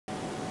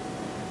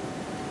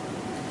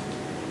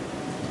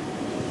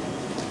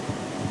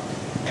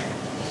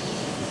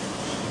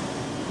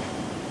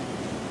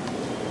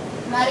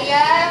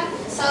Mariam,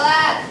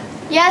 salat.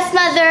 Yes,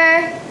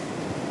 Mother.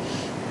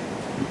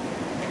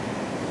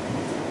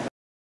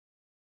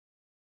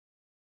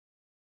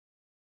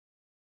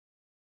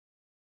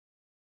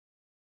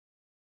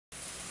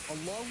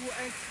 Allahu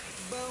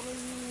Akbar,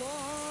 Allahu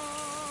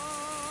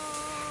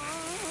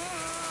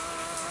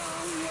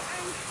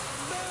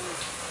Akbar.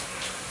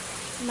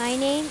 My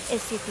name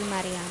is Siti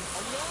Mariam.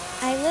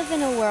 I live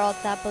in a world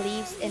that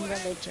believes in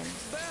religion,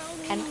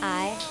 and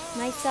I,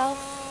 myself,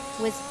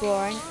 was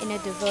born in a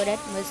devoted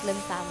Muslim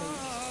family.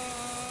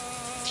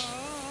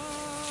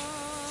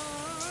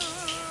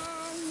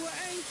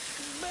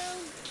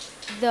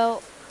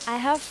 Though I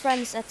have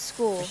friends at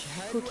school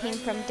who came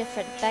from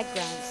different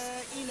backgrounds,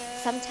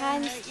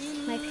 sometimes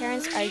my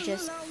parents are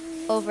just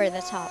over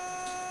the top.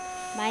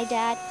 My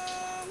dad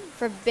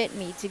forbid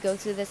me to go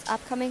to this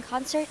upcoming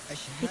concert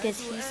because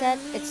he said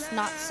it's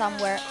not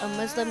somewhere a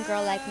Muslim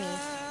girl like me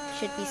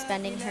should be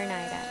spending her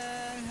night at.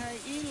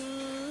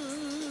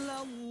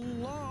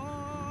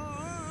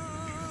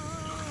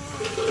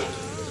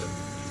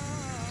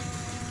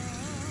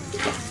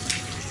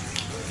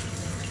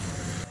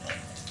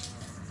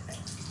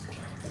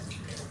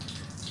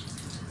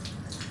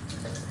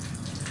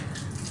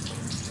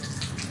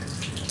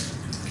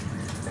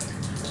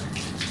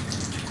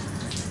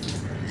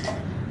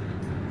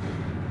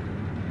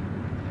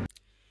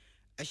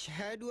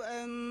 أشهد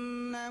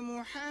أن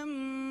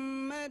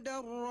محمدًا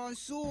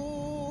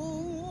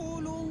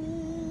رسول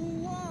الله.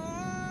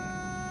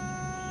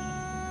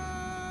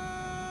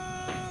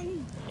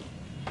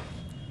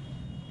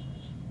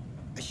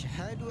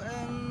 أشهد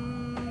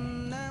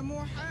أن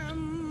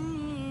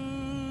محمدًا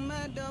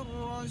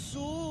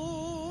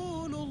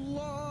رسول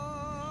الله.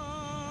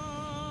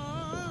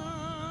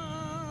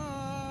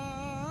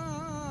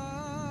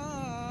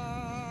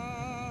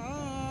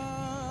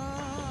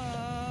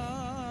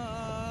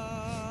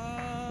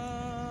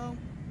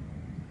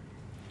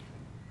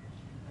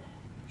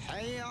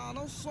 حي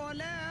على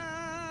الصلاة.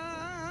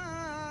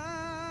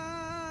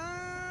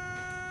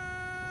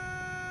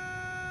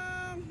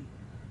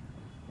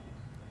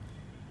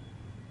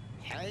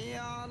 حي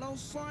على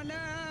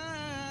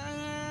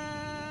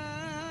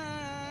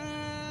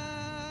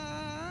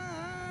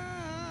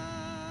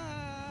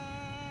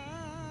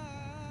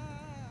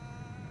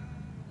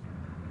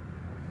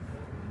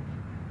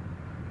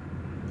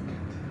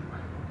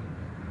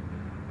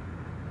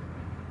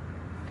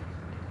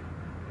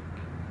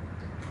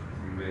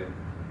Amen.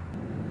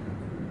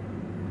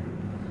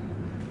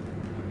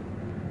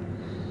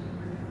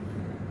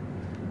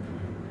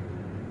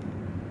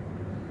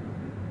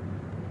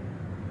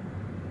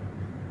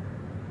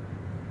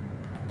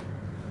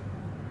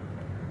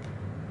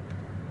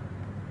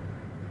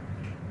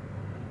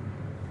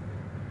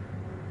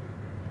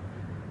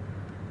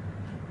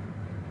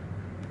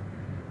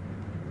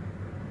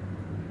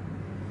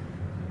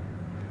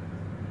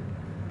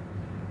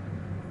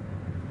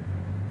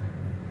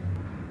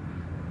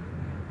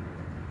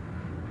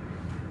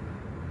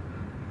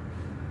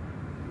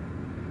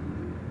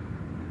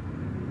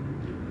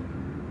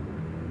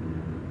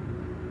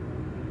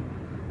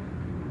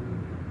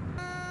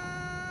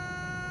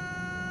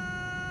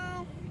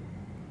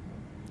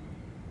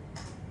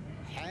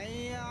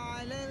 حي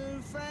على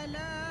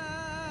الفلاح.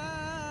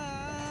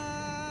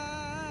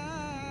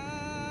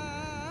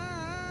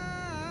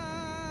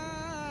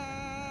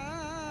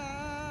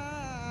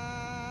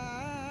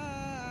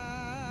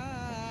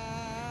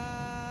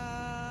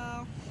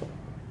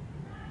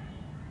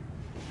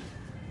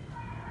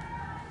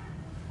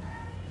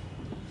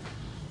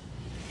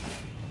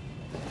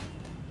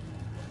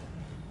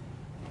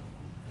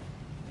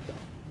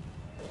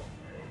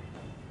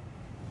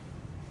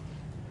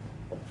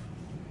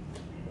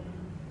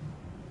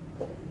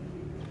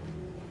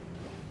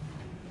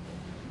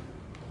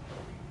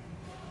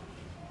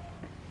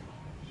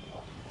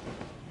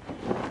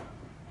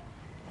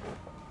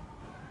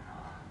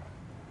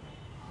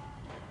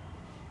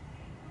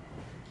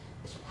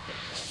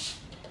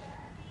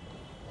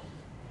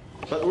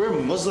 But we're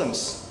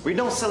Muslims. We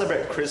don't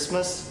celebrate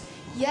Christmas.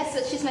 Yes,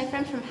 but she's my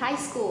friend from high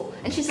school,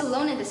 and she's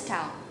alone in this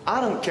town.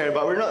 I don't care,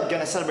 but we're not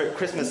gonna celebrate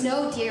Christmas.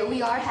 No, dear,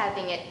 we are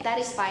having it. That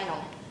is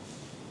final.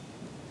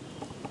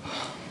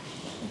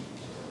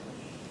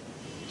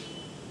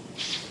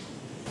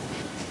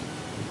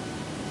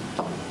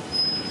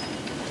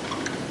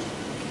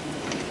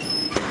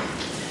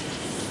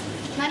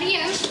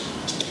 Mariam,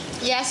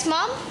 Yes,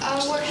 Mom?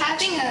 we're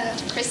having a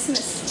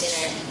Christmas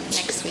dinner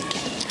next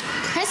weekend.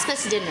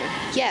 Christmas dinner.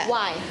 Yeah.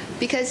 Why?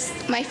 Because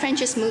my friend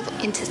just moved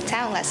into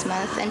town last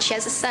month, and she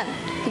has a son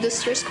who goes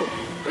to your school.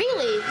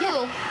 Really?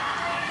 Who?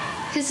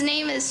 His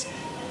name is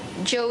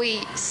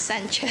Joey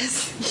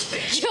Sanchez.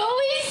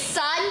 Joey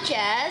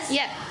Sanchez?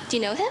 Yeah, do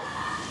you know him?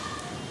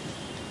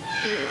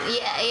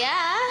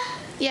 Yeah.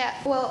 Yeah,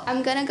 well,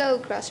 I'm gonna go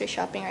grocery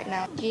shopping right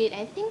now. Do you need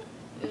anything?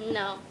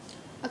 No.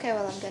 Okay,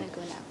 well, I'm gonna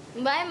go now.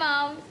 Bye,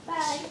 Mom.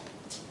 Bye.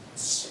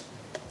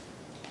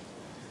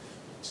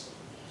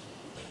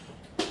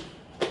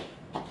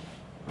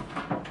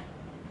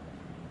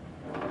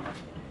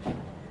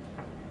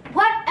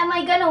 What am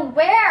I gonna Diana,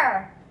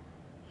 where?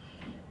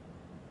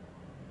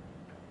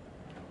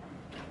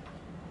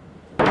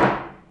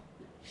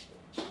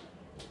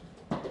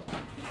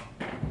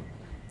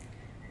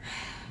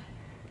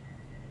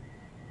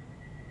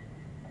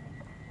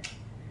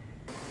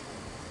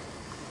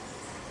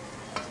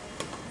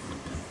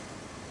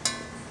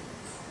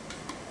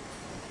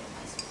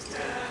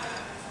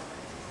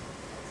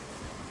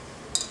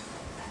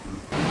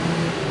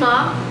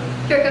 Mom,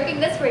 you're cooking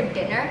this for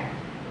dinner?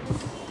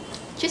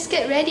 Just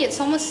get ready, it's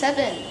almost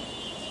 7.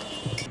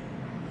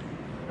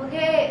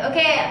 Okay,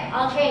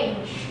 I'll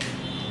change.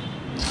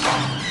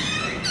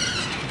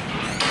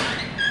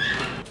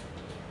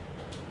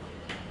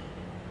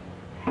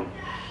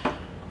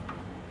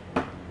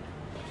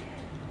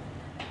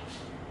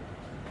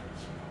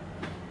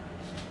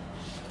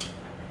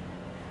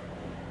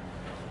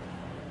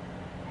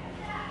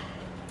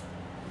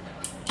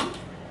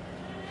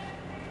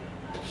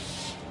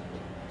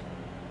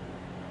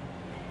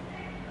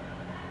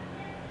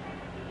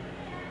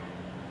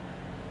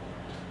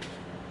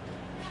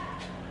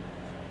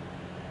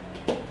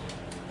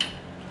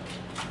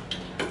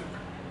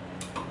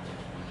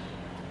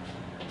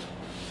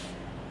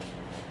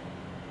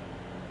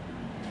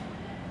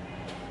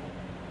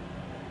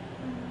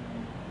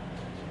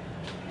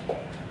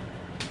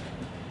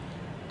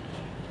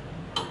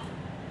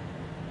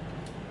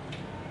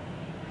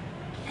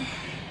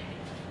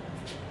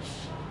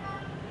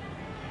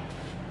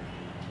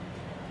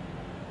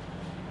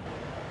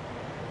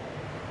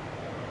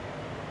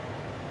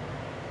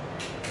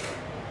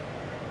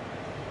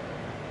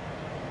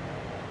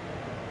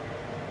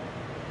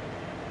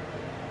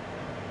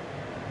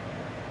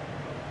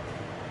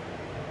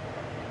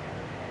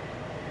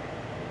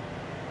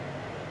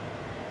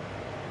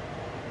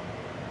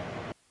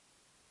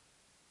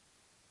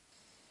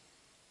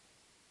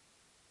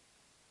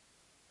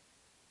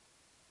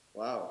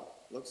 Wow,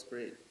 looks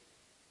great.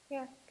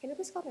 Yeah, can you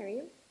please call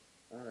Miriam?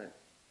 All right.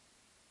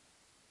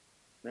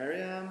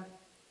 Miriam?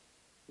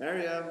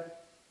 Miriam?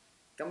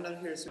 Come down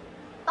here soon.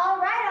 All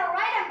right,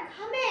 I'm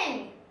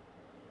coming.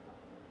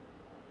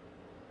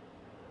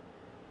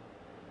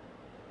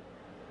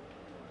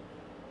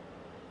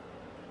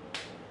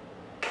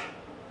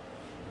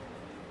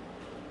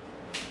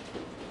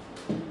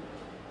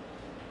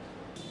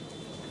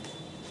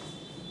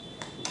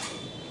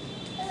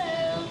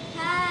 Hello.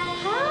 Hi.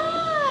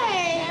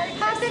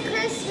 Happy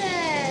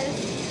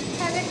Christmas.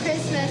 Happy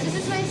Christmas. This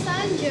is my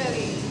son,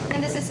 Joey.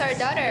 And this is our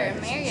daughter,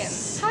 Miriam.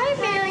 Hi,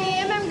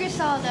 Miriam. I'm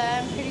Griselda.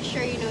 I'm pretty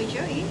sure you know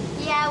Joey.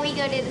 Yeah, we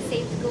go to the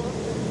same school.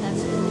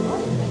 That's cool.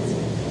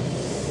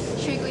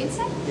 Should we go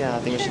inside? Yeah, I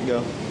think we should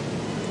go.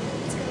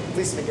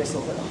 Please make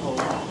yourself at home.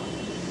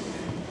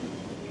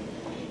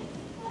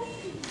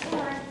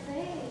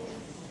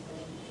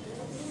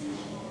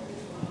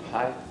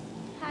 Hi.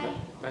 Hi.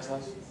 Nice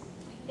house.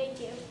 Thank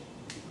you.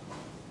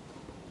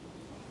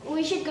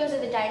 We should go to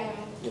the dining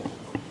room. Yeah,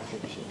 I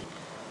think we should.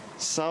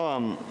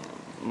 So,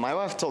 my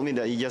wife told me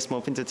that you just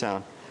moved into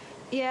town.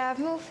 Yeah, I've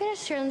moved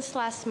since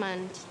last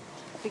month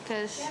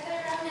because Gather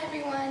around,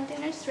 everyone.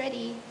 Dinner's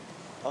ready.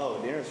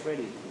 Oh, dinner's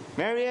ready.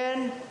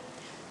 Marian!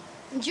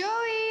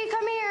 Joey,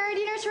 come here.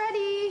 Dinner's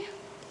ready.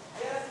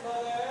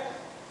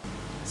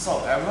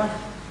 So, everyone,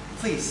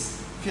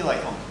 please, feel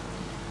like home.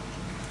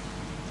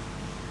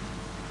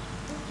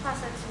 Pass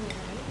that to me,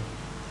 right?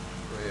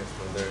 Oh, yes,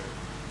 from there.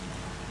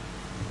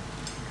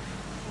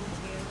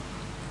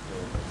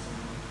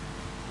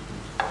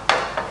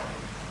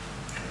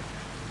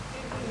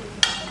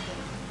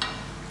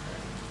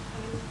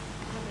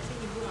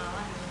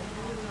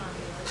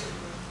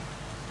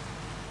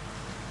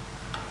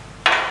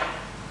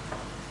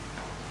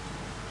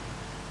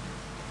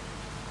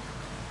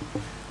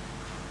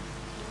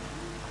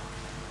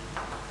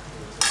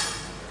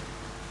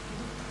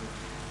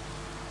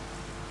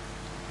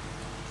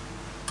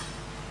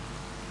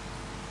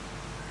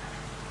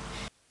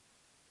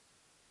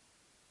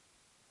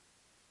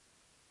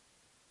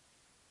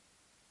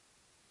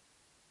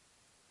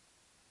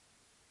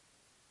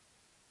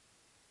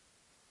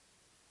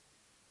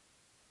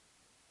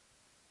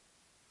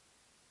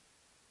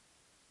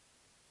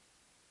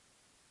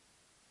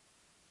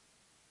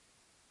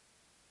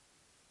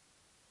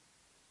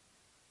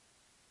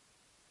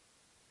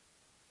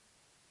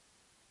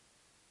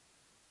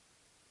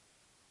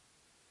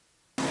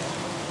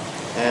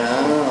 And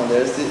I don't know,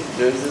 there's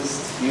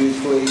this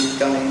huge wave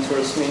coming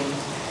towards me,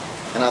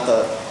 and I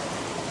thought,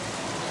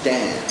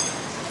 damn,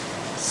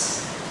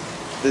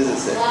 this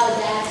is it. Wow,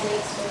 Dad,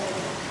 thanks for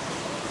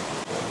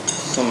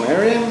So,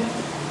 Miriam,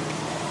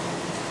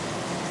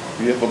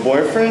 do you have a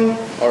boyfriend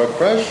or a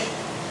crush?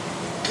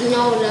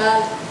 No,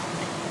 Dad.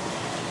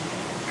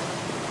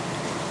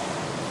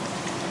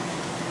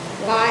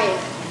 Why?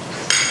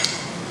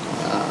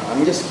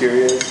 I'm just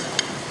curious.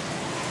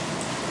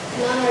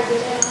 None are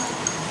good enough.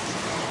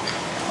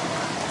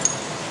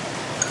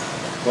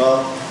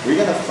 Well, we're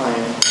gonna find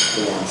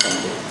the one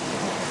someday.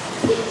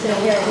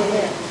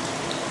 Here.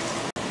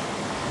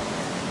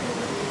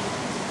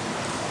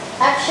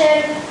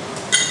 Action.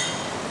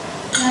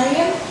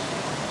 Mariam?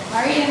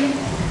 Mariam?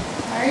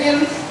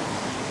 Mariam?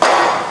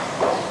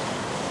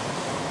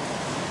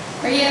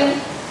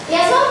 Mariam?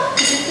 Yes, Mom?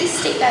 Could you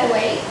please take that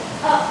away?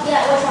 Oh,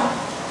 yeah, what's wrong?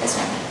 This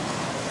one.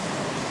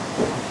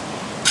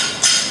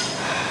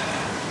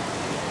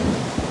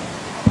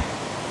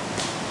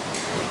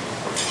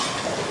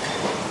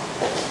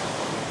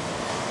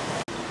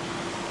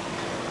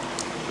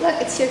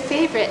 Look, it's your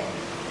favorite.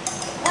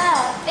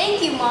 Wow,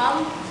 thank you,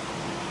 Mom.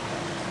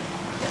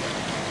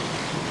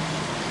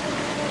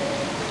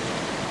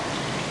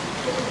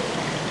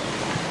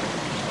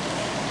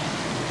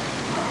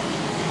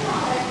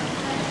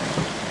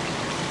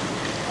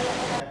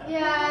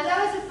 Yeah,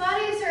 that was the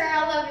funniest story.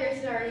 I love your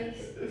stories.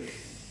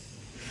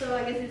 So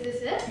I guess this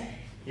is it?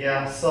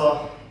 Yeah,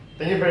 so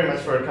thank you very much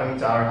for coming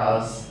to our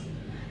house.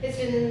 It's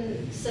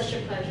been such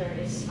a pleasure.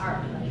 It's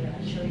our pleasure,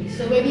 actually.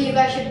 So maybe you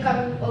guys should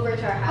come over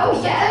to our house.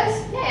 Oh,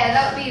 yes. Yeah,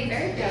 that would be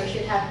very Yeah, good. we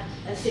should have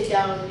a sit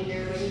down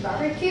dinner and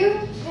barbecue.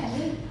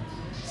 Yeah.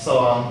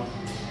 So,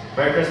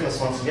 Merry Christmas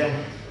once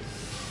again.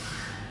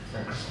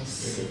 Merry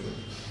Christmas.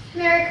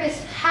 Merry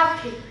Christmas.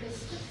 Happy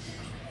Christmas.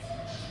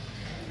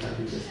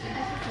 Happy Christmas.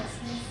 Happy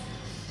Christmas.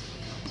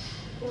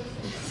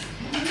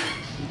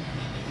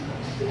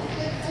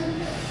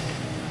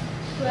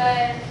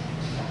 But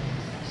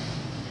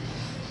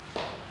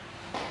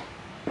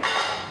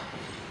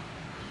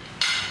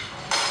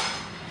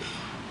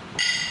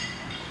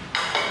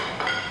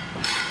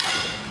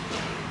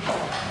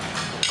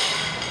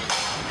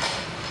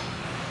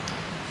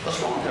What's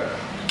wrong with her?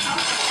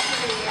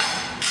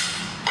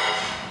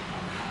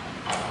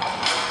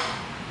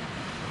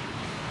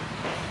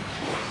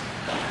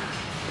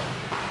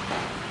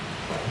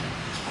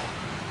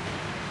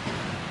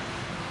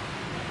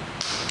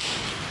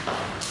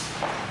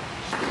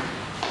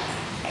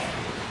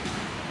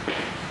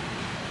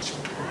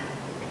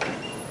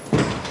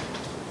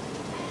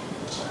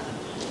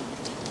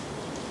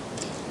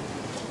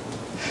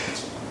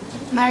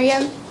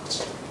 Mariam,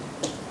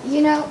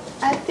 you know,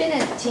 I've been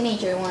a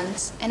teenager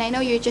once, and I know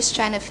you're just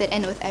trying to fit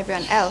in with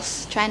everyone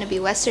else, trying to be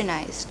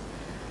westernized.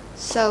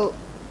 So,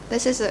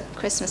 this is a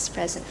Christmas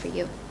present for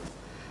you.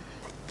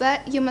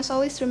 But you must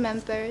always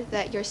remember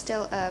that you're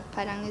still a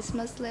Parangis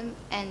Muslim,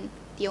 and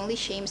the only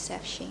shame is to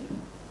have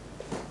shame.